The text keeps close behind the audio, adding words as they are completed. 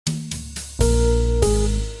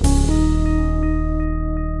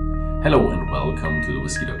Hello and welcome to the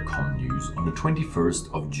Whisky.com news on the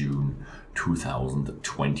 21st of June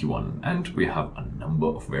 2021, and we have a number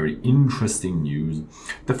of very interesting news.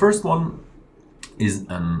 The first one is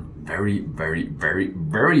a very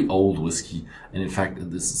old whiskey, and in fact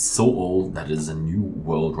this is so old that it is a new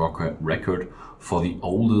world record for the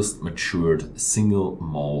oldest matured single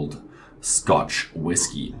malt Scotch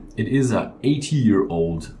whisky. It is a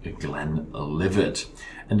 80-year-old Glenlivet,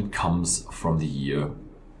 and it comes from the year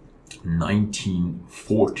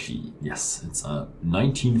 1940. Yes, it's a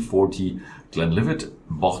 1940 Glenlivet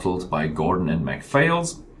bottled by Gordon and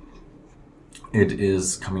MacPhails. It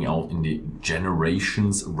is coming out in the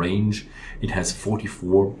Generations range. It has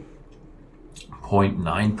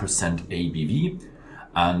 44.9% ABV,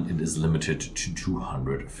 and it is limited to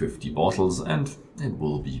 250 bottles, and it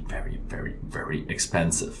will be very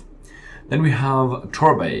expensive. Then we have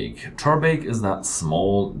Torabhaig. Torabhaig is that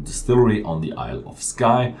small distillery on the Isle of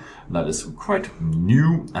Skye that is quite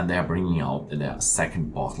new, and they are bringing out their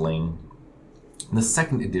second bottling, the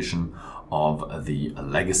second edition of the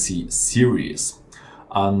Legacy series.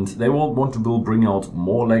 And they will want to bring out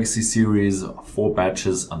more Legacy series, 4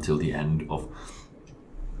 batches until the end of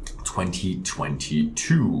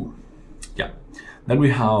 2022. Yeah. Then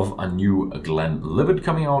we have a new Glenlivet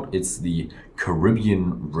coming out. It's the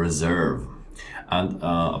Caribbean Reserve, and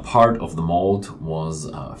a part of the malt was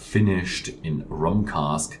finished in rum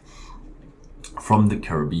cask from the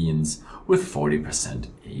Caribbeans with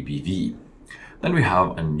 40% ABV. Then we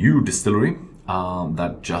have a new distillery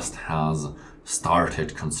that just has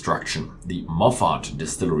started construction, the Moffat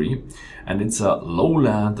Distillery, and it's a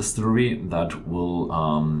lowland distillery that will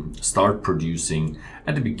start producing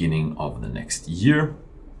at the beginning of the next year.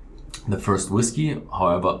 The first whiskey,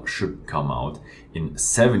 however, should come out in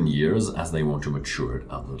 7 years, as they want to mature it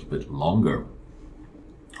a little bit longer.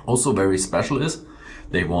 Also very special is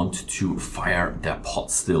they want to fire their pot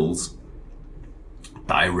stills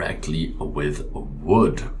directly with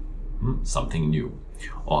wood. Something new,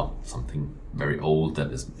 or something very old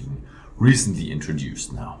that is being recently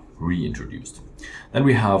introduced now, reintroduced. Then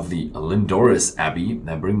we have the Lindores Abbey.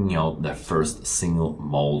 They're bringing out their first single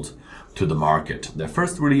malt to the market. Their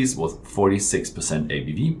first release was 46%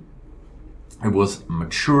 ABV. It was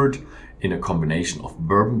matured in a combination of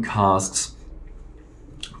bourbon casks,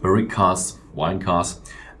 barrique casks, wine casks,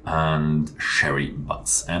 and sherry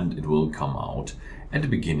butts, and it will come out at the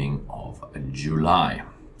beginning of July.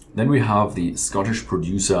 Then we have the Scottish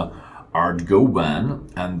producer Ardgowan,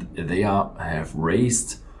 and they have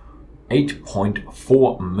raised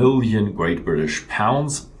 8.4 million Great British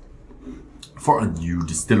pounds for a new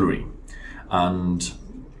distillery. And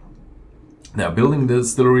they're building the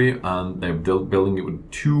distillery, and they're building it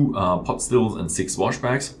with 2 pot stills and 6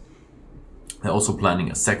 washbacks. They're also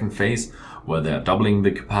planning a second phase where they're doubling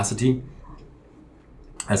the capacity.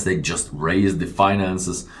 As they just raised the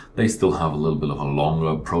finances, they still have a little bit of a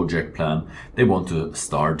longer project plan. They want to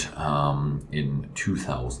start in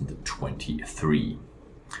 2023.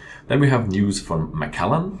 Then we have news from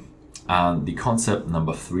Macallan, and the concept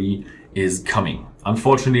number 3 is coming.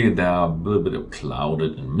 Unfortunately, they are a little bit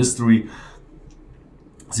clouded in mystery,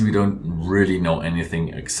 so we don't really know anything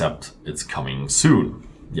except it's coming soon.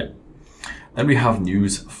 Yeah. Then we have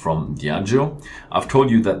news from Diageo. I've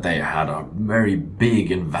told you that they had a very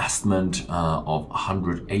big investment of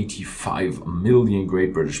 185 million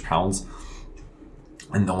Great British pounds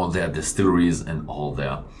in all their distilleries and all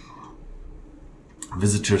their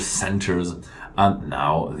visitor centers, and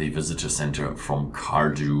now the visitor center from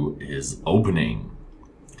Cardhu is opening.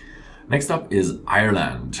 Next up is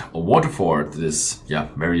Ireland. Waterford, this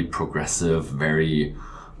very progressive, very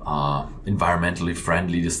environmentally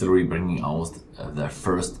friendly distillery, bringing out their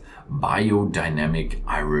first biodynamic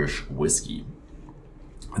Irish whiskey.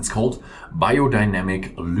 It's called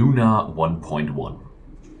Biodynamic Luna 1.1,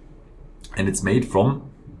 and it's made from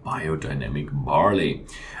biodynamic barley.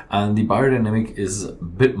 And the biodynamic is a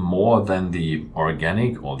bit more than the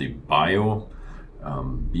organic or the bio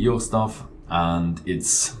stuff, and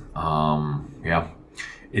it's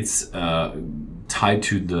tied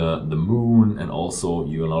to the moon, and also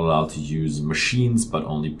you're not allowed to use machines but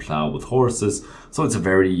only plow with horses. So it's a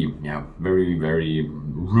very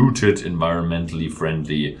rooted, environmentally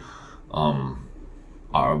friendly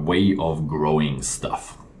way of growing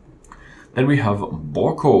stuff. Then we have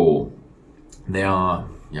BORCO. They are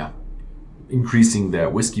increasing their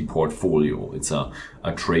whiskey portfolio. It's a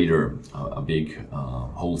trader, a big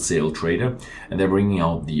wholesale trader, and they're bringing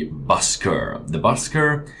out the BUSKER. The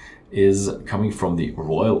BUSKER is coming from the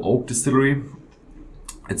Royal Oak Distillery.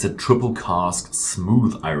 It's a triple cask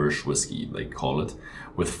smooth Irish whiskey, they call it,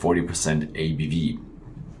 with 40% ABV.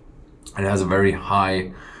 It has a very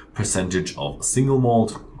high percentage of single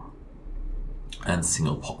malt and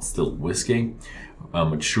single pot still whiskey,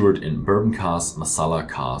 matured in bourbon casks, masala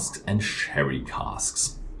casks, and sherry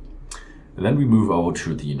casks. And then we move over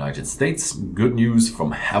to the United States. Good news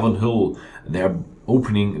from Heaven Hill. They're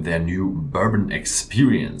opening their new bourbon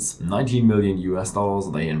experience. 19 million US dollars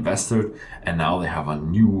they invested, and now they have a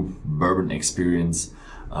new bourbon experience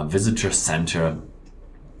visitor center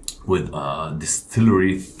with a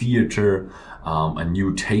distillery theater, a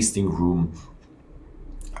new tasting room,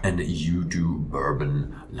 and a You Do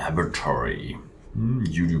Bourbon laboratory.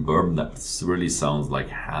 You Do Bourbon, that really sounds like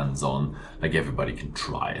hands-on, like everybody can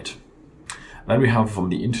try it. Then we have from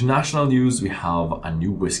the international news, we have a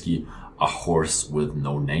new whiskey, A Horse with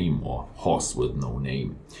No Name, or Horse with No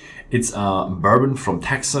Name. It's a bourbon from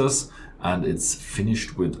Texas, and it's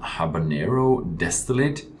finished with habanero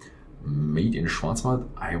distillate, made in Schwarzwald.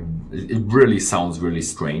 It really sounds really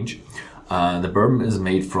strange. The bourbon is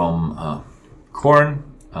made from corn,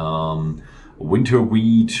 winter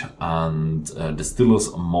wheat, and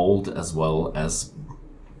distiller's malt, as well as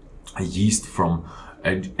a yeast from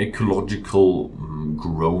ecological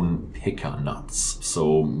grown pecan nuts.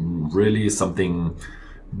 So really something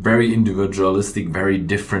very individualistic, very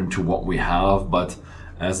different to what we have, but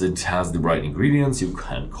as it has the right ingredients, you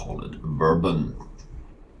can call it bourbon.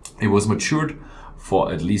 It was matured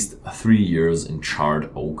for at least 3 years in charred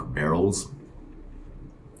oak barrels,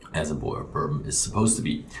 as a bourbon is supposed to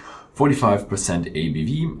be. 45%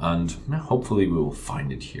 ABV, and hopefully we will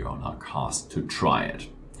find it here on our cast to try it.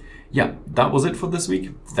 Yeah, that was it for this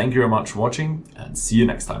week. Thank you very much for watching, and see you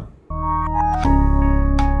next time.